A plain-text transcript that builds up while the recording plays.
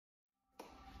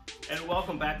And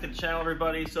welcome back to the channel,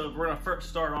 everybody. So we're gonna first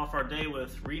start off our day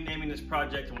with renaming this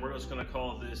project, and we're just gonna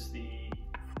call this the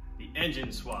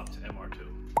engine swapped MR2.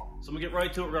 So I'm gonna get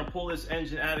right to it. We're gonna pull this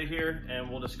engine out of here and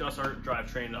we'll discuss our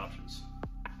drivetrain options.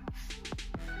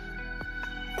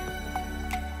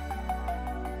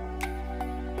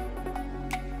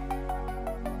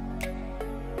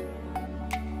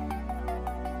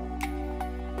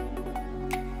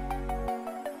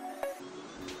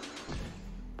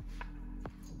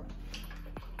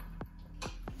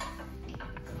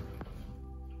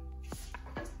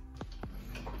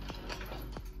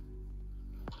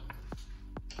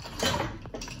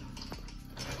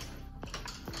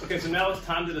 Okay, so now it's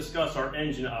time to discuss our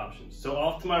engine options. So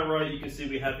off to my right, you can see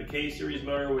we have the K-series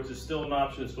motor, which is still an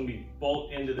option. It's going to be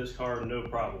bolt into this car, no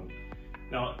problem.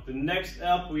 Now, the next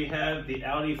up, we have the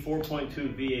Audi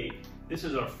 4.2 V8. This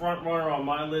is a front runner on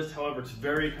my list. However, it's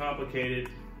very complicated.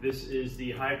 This is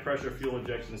the high pressure fuel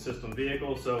injection system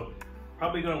vehicle, so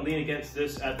probably going to lean against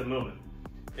this at the moment.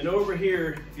 And over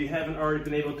here, if you haven't already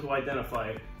been able to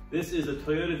identify it, this is a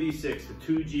Toyota V6, the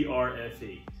 2GR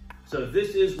FE. So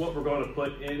this is what we're going to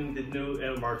put in the new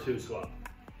MR2 swap.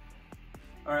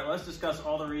 All right, let's discuss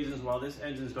all the reasons why this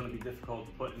engine is going to be difficult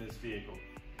to put in this vehicle.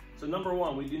 So number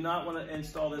one, we do not want to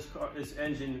install this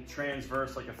engine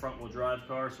transverse like a front wheel drive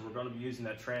car, so we're going to be using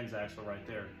that transaxle right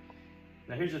there.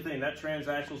 Now here's the thing, that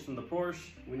transaxle is from the Porsche.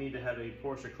 We need to have a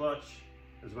Porsche clutch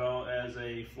as well as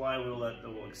a flywheel that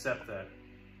will accept that.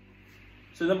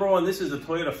 So number one, this is a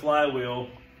Toyota flywheel.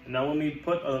 And now when we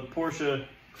put a Porsche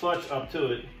clutch up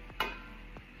to it,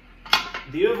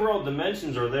 the overall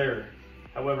dimensions are there.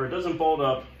 However, it doesn't bolt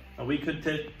up, and we could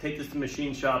take this to the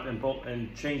machine shop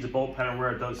and change the bolt pattern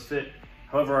where it does fit.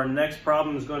 However, our next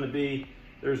problem is going to be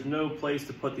there's no place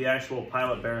to put the actual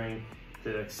pilot bearing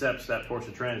that accepts that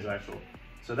Porsche transaxle.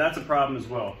 So that's a problem as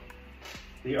well.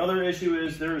 The other issue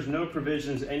is there is no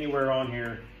provisions anywhere on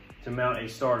here to mount a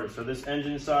starter. So this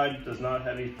engine side does not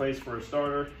have a place for a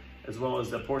starter, as well as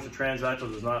the Porsche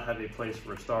transaxle does not have a place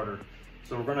for a starter.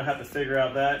 So we're going to have to figure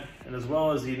out that, and as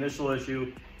well as the initial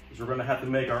issue is we're going to have to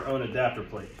make our own adapter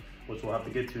plate, which we'll have to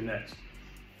get to next.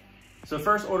 So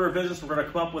first order of business, we're going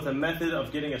to come up with a method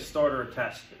of getting a starter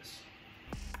attached to this.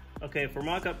 Okay, for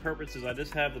mock-up purposes, I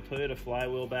just have the Toyota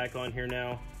flywheel back on here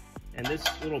now, and this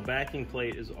little backing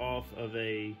plate is off of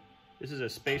this is a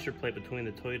spacer plate between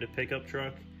the Toyota pickup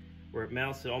truck, where it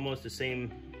mounts to almost the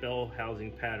same bell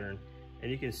housing pattern. And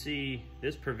you can see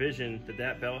this provision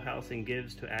that bell housing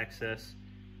gives to access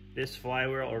this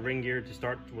flywheel or ring gear to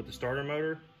start with the starter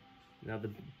motor. Now the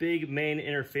big main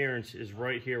interference is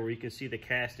right here, where you can see the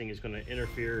casting is going to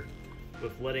interfere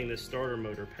with letting this starter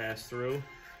motor pass through.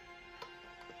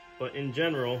 But in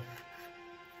general,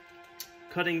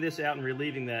 cutting this out and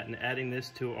relieving that and adding this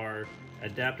to our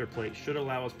adapter plate should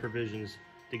allow us provisions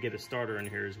to get a starter in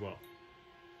here as well.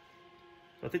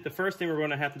 I think the first thing we're going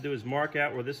to have to do is mark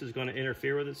out where this is going to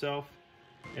interfere with itself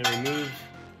and remove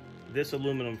this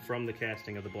aluminum from the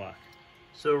casting of the block.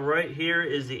 So right here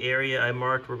is the area I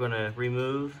marked we're going to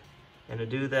remove, and to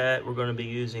do that we're going to be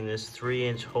using this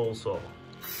 3-inch hole saw.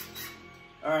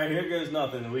 Alright, here goes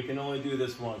nothing. We can only do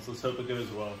this once. Let's hope it goes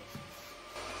well.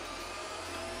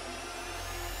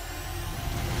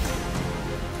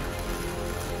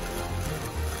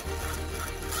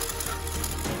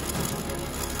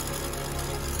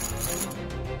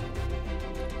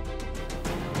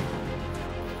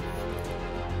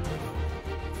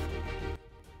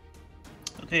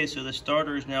 Okay, so the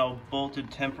starter is now bolted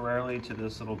temporarily to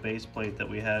this little base plate that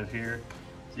we have here.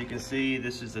 So you can see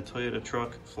this is the Toyota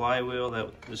truck flywheel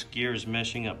that this gear is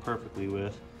meshing up perfectly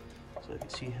with. So you can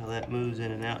see how that moves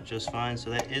in and out just fine. So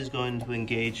that is going to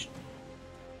engage.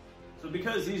 So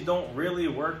because these don't really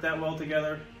work that well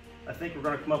together, I think we're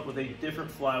going to come up with a different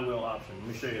flywheel option. Let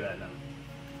me show you that now.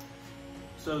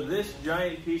 So this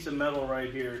giant piece of metal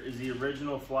right here is the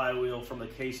original flywheel from the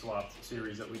K-Swap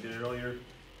series that we did earlier.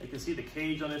 You can see the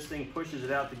cage on this thing pushes it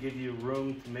out to give you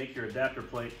room to make your adapter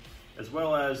plate, as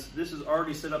well as this is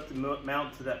already set up to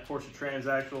mount to that Porsche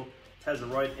transaxle. It has the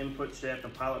right input shaft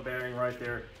and pilot bearing right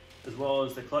there, as well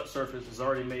as the clutch surface is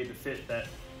already made to fit that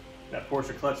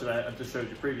Porsche clutch that I just showed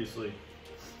you previously.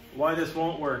 Why this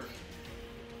won't work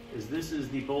is this is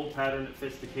the bolt pattern that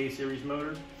fits the K-series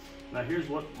motor. Now here's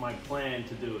what my plan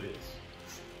to do is.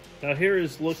 Now here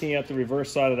is looking at the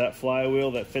reverse side of that flywheel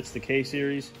that fits the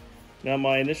K-series. Now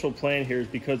my initial plan here is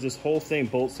because this whole thing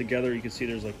bolts together, you can see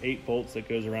there's like 8 bolts that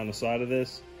goes around the side of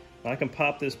this. I can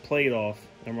pop this plate off,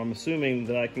 and I'm assuming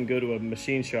that I can go to a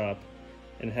machine shop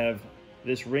and have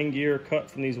this ring gear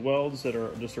cut from these welds that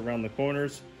are just around the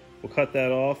corners. We'll cut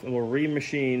that off and we'll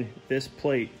remachine this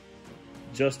plate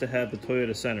just to have the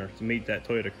Toyota center to meet that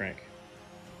Toyota crank.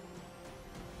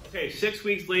 Okay, 6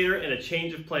 weeks later and a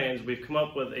change of plans, we've come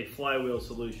up with a flywheel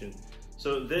solution.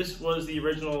 So this was the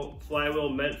original flywheel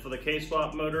meant for the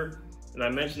K-swap motor, and I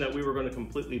mentioned that we were going to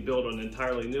completely build an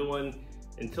entirely new one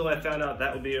until I found out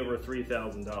that would be over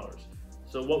 $3,000.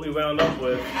 So what we wound up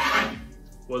with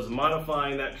was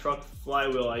modifying that truck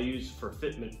flywheel I used for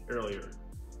fitment earlier.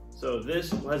 So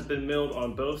this has been milled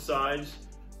on both sides,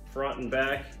 front and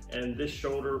back, and this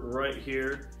shoulder right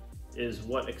here is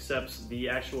what accepts the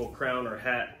actual crown or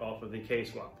hat off of the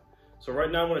K-swap. So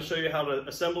right now I'm going to show you how to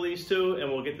assemble these two,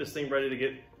 and we'll get this thing ready to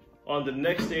get on the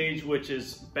next stage, which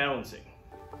is balancing.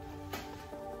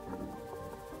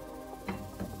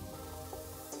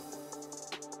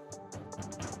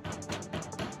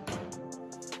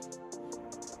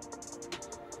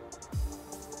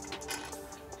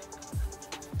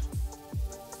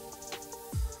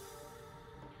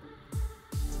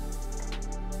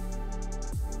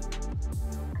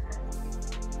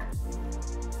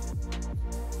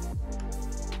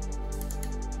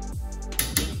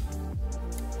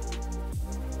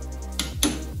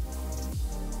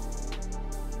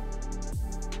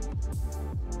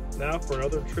 Now for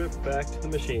another trip back to the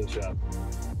machine shop.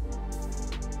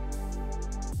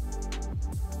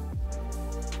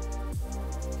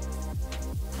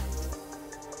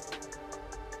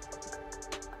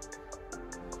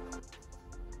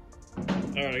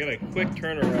 Alright, I got a quick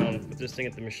turnaround with this thing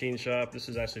at the machine shop. This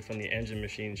is actually from the engine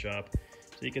machine shop.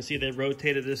 So you can see they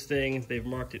rotated this thing, they've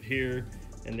marked it here,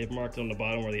 and they've marked it on the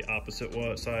bottom where the opposite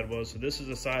side was. So this is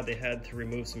the side they had to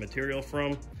remove some material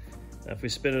from. Now if we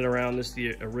spin it around, this is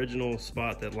the original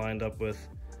spot that lined up with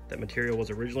that material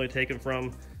was originally taken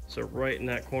from. So right in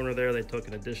that corner there, they took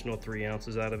an additional 3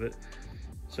 ounces out of it.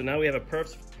 So now we have a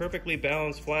perfectly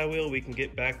balanced flywheel. We can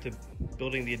get back to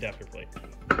building the adapter plate.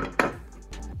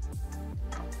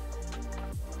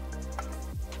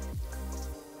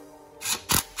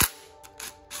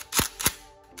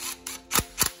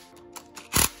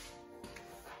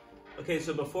 Okay,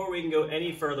 so before we can go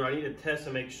any further, I need to test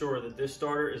to make sure that this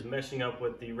starter is meshing up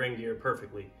with the ring gear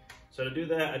perfectly. So to do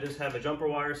that, I just have a jumper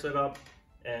wire set up,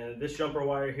 and this jumper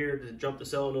wire here to jump the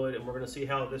solenoid, and we're going to see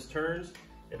how this turns.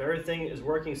 If everything is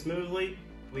working smoothly,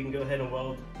 we can go ahead and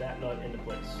weld that nut into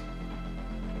place.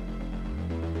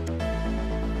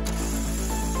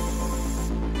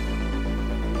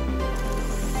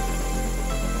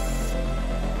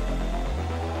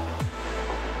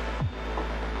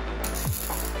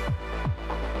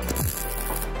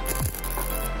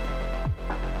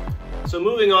 So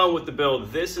moving on with the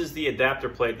build, this is the adapter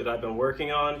plate that I've been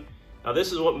working on. Now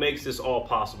this is what makes this all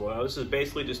possible. Now this is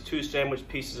basically just 2 sandwiched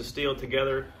pieces of steel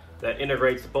together that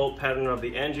integrates the bolt pattern of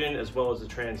the engine as well as the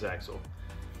transaxle.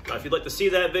 Now if you'd like to see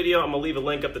that video, I'm gonna leave a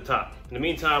link up the top. In the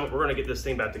meantime, we're gonna get this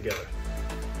thing back together.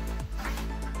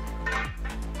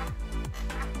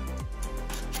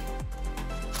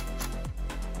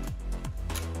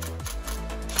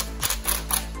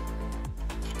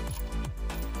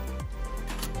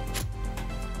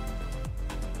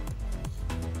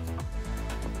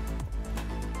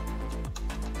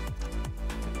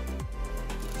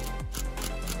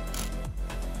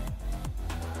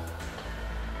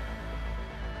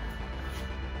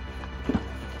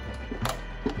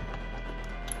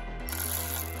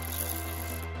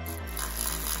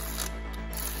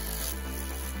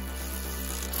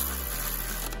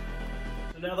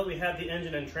 Now that we have the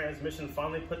engine and transmission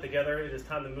finally put together, it is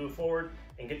time to move forward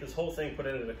and get this whole thing put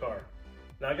into the car.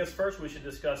 Now I guess first we should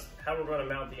discuss how we're going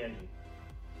to mount the engine.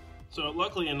 So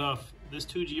luckily enough, this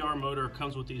 2GR motor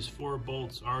comes with these 4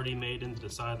 bolts already made into the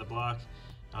side of the block.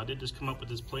 I did just come up with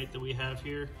this plate that we have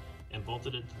here and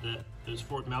bolted it to those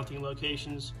 4 mounting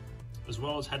locations, as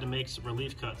well as had to make some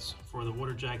relief cuts for the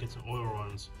water jackets and oil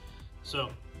runs. So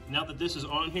now that this is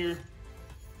on here,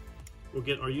 we'll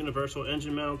get our universal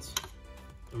engine mounts,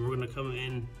 and we're going to come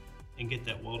in and get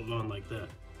that welded on like that.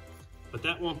 But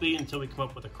that won't be until we come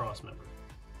up with a cross member.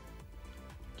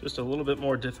 Just a little bit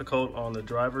more difficult on the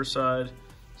driver's side.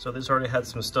 So this already had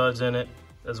some studs in it,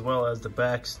 as well as the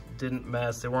backs didn't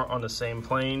match. They weren't on the same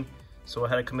plane. So I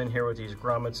had to come in here with these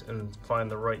grommets and find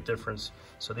the right difference.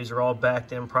 So these are all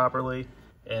backed in properly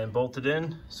and bolted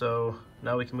in. So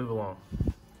now we can move along.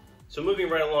 So moving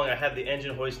right along, I have the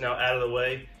engine hoist now out of the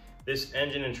way. This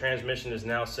engine and transmission is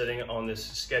now sitting on this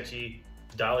sketchy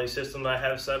dolly system that I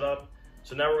have set up.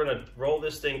 So now we're going to roll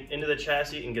this thing into the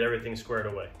chassis and get everything squared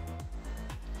away.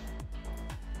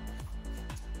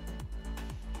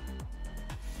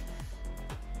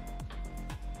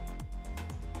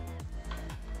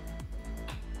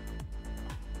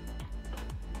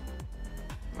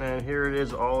 And here it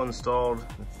is all installed,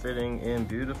 fitting in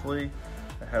beautifully.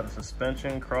 I have the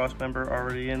suspension cross member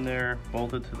already in there,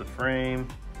 bolted to the frame.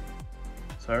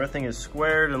 So everything is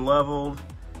squared and leveled.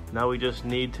 Now we just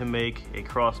need to make a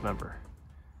cross member.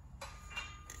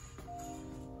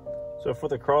 So for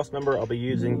the cross member, I'll be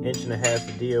using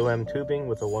 1.5" DOM tubing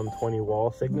with a 120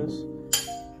 wall thickness.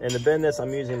 And to bend this,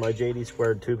 I'm using my JD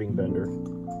squared tubing bender.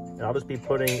 And I'll just be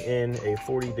putting in a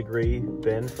 40-degree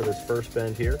bend for this first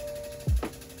bend here.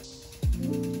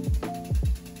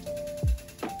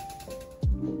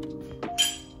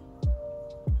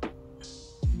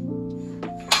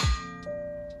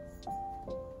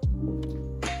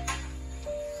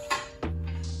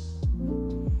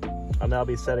 I'll now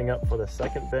be setting up for the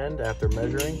second bend after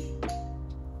measuring.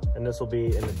 And this will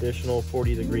be an additional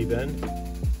 40-degree bend.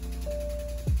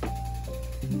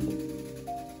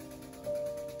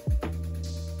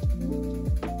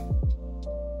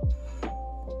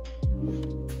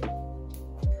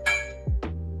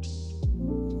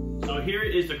 So here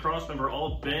is the cross member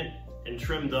all bent and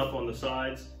trimmed up on the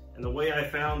sides. And the way I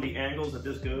found the angles that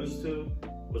this goes to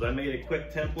was I made a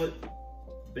quick template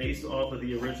based off of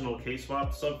the original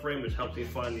K-Swap subframe, which helps me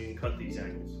find and cut these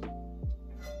angles.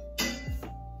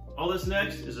 All this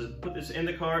next is to put this in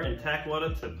the car and tack weld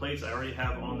it to the plates I already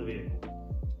have on the vehicle.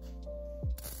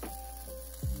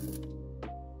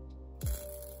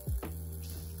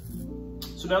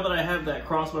 So now that I have that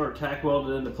cross member tack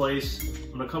welded into place,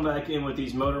 I'm going to come back in with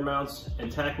these motor mounts and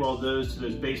tack weld those to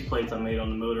those base plates I made on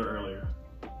the motor earlier.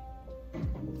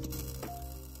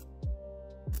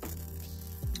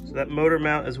 So that motor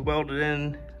mount is welded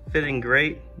in, fitting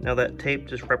great. Now that tape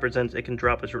just represents it can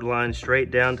drop its line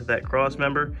straight down to that cross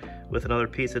member with another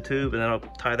piece of tube, and that'll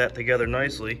tie that together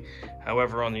nicely.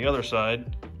 However, on the other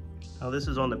side, now this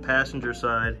is on the passenger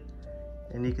side,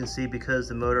 and you can see because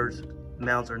the motor's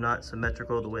mounts are not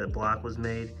symmetrical the way the block was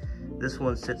made, this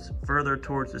one sits further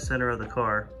towards the center of the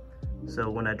car. So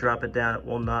when I drop it down, it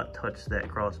will not touch that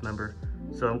cross member.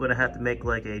 So I'm gonna have to make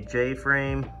like a J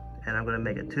frame, and I'm gonna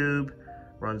make a tube,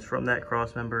 runs from that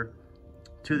cross member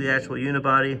to the actual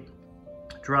unibody,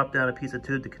 drop down a piece of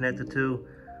tube to connect the two.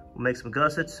 We'll make some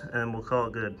gussets and we'll call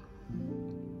it good.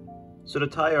 So to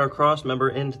tie our cross member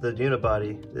into the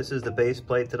unibody, this is the base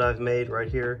plate that I've made right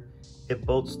here. It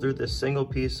bolts through this single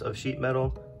piece of sheet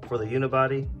metal for the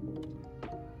unibody.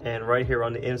 And right here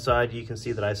on the inside, you can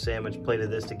see that I sandwich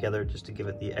plated this together just to give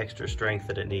it the extra strength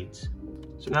that it needs.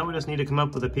 So now we just need to come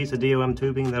up with a piece of DOM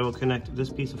tubing that will connect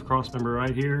this piece of cross member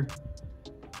right here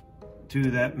to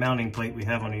that mounting plate we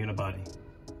have on the unibody.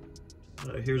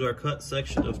 Here's our cut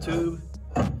section of tube,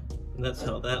 and that's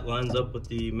how that lines up with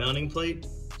the mounting plate,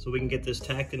 so we can get this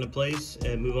tacked into place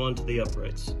and move on to the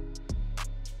uprights.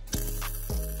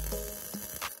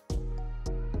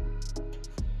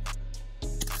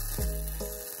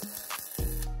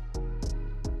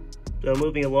 So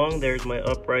moving along, there's my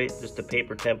upright, just a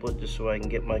paper template just so I can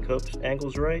get my cope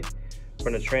angles right. We're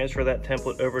going to transfer that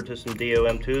template over to some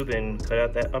DOM tube and cut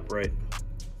out that upright.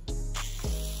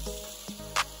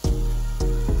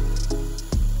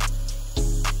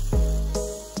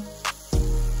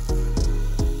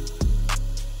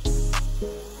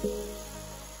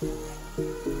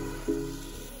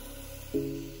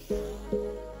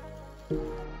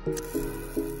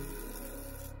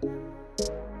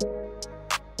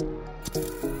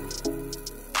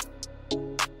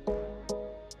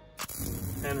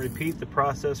 And repeat the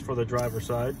process for the driver's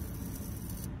side.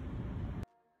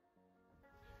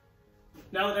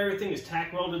 Now that everything is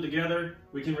tack welded together,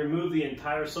 we can remove the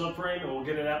entire subframe and we'll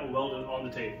get it out and weld it on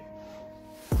the table.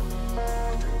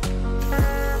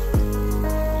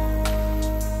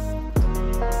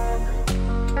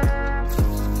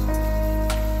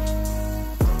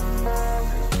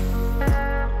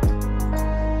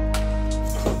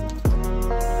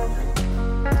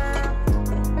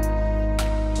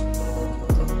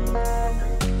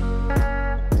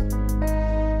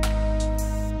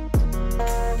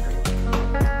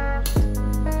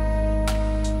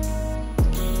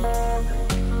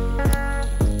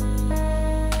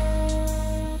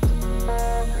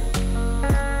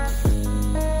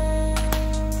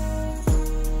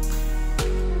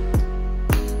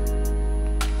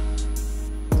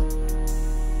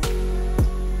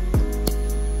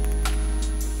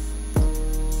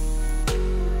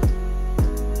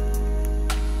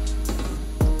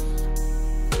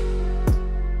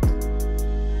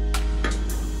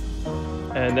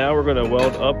 And now we're going to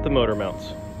weld up the motor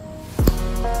mounts.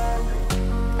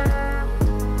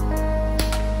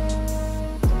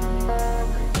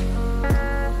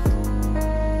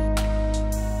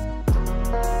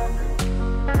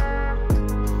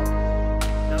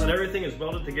 Now that everything is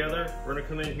welded together, we're gonna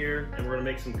come in here and we're gonna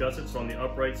make some gussets on the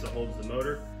uprights that holds the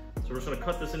motor. So we're just gonna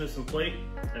cut this into some plate,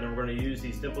 and then we're gonna use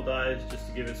these dimple dies just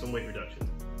to give it some weight reduction.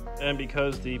 And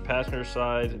because the passenger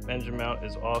side engine mount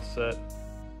is offset,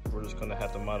 we're just gonna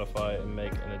have to modify and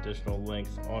make an additional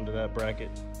length onto that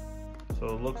bracket. So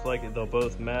it looks like they'll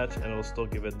both match and it'll still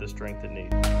give it the strength it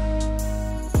needs.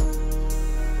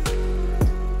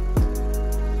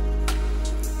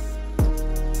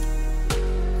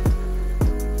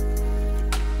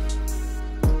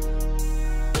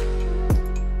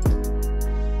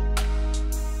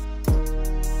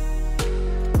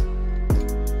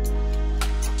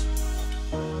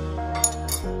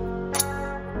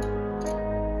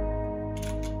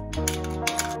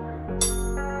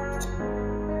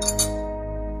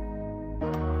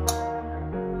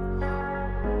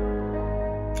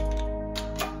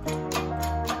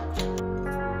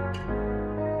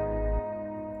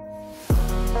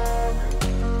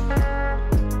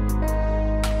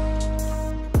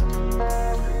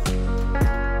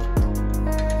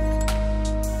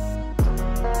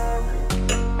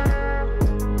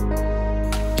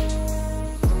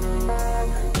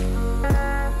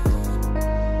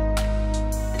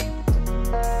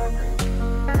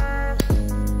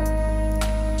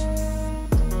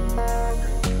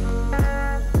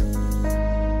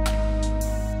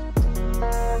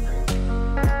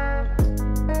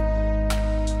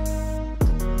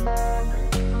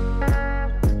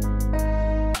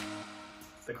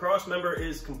 The cross member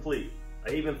is complete.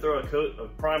 I even throw a coat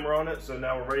of primer on it, so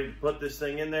now we're ready to put this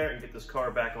thing in there and get this car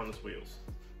back on its wheels.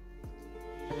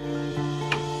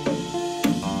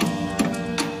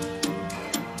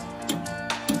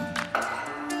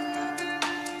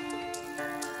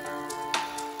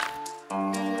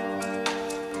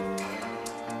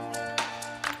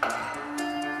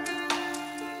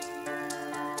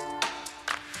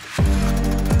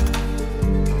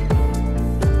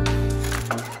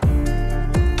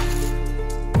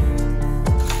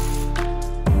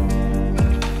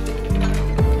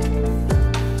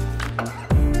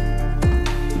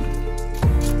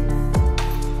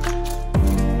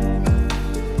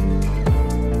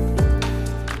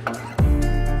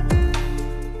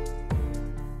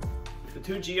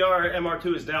 The 2GR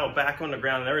MR2 is now back on the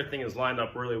ground and everything is lined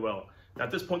up really well. Now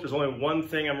at this point, there's only one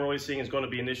thing I'm really seeing is going to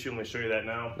be an issue. I'm going to show you that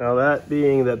now. Now that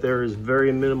being that there is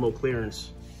very minimal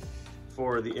clearance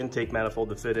for the intake manifold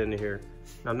to fit into here.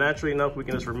 Now naturally enough, we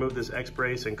can just remove this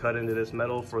X-brace and cut into this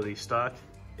metal for the stock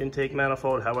intake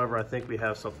manifold. However, I think we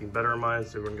have something better in mind,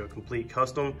 so we're going to go complete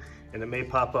custom, and it may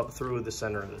pop up through the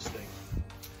center of this thing.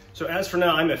 So as for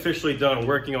now, I'm officially done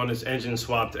working on this engine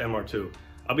swapped MR2.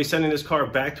 I'll be sending this car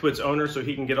back to its owner so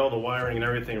he can get all the wiring and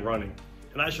everything running.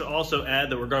 And I should also add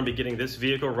that we're going to be getting this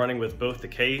vehicle running with both the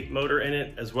K motor in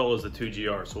it as well as the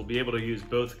 2GR, so we'll be able to use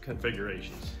both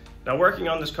configurations. Now working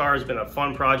on this car has been a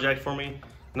fun project for me.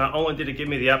 Not only did it give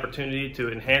me the opportunity to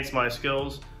enhance my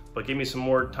skills, but give me some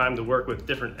more time to work with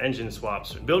different engine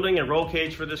swaps. Building a roll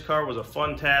cage for this car was a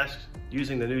fun task,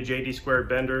 using the new JD squared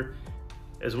bender,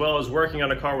 as well as working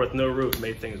on a car with no roof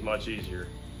made things much easier.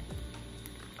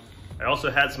 I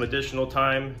also had some additional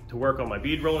time to work on my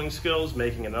bead rolling skills,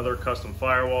 making another custom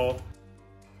firewall,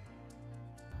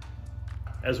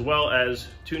 as well as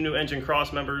 2 new engine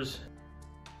cross members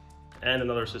and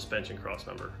another suspension cross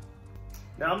member.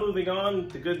 Now moving on,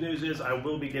 the good news is I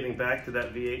will be getting back to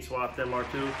that V8 swapped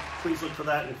MR2. Please look for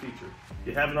that in the future. If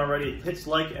you haven't already, hit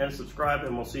like and subscribe,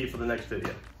 and we'll see you for the next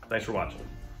video. Thanks for watching.